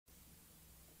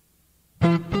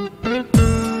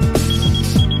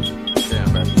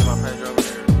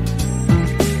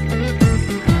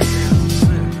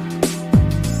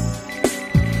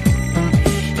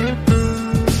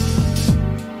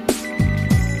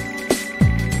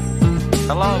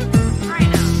Hello?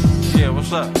 Drekno. Yeah,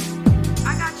 what's up?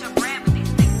 I got your brand, but these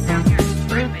niggas down here is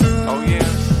tripping. Oh yeah?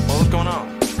 Well, what's going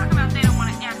on? Talking about they don't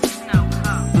want to answer no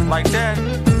call. Like that?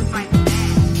 Like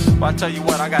that. Well, I tell you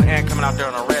what, I got Ant coming out there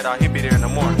on a red eye. He'll be there in the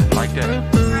morning. Like that.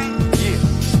 Right? Yeah.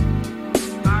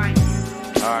 Alright.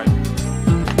 Alright.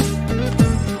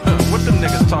 What them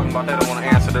niggas talking about? They don't want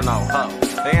to answer to no hoe.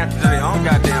 They answer to their own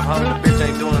goddamn hoe. The bitch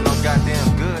ain't doing no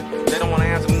goddamn good. They don't want to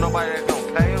answer to nobody that's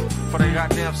gonna pay them for their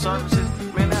goddamn services.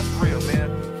 Man, that's real, man.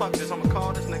 Fuck this. I'ma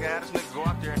call this nigga, have this nigga go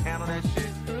out there and handle that shit.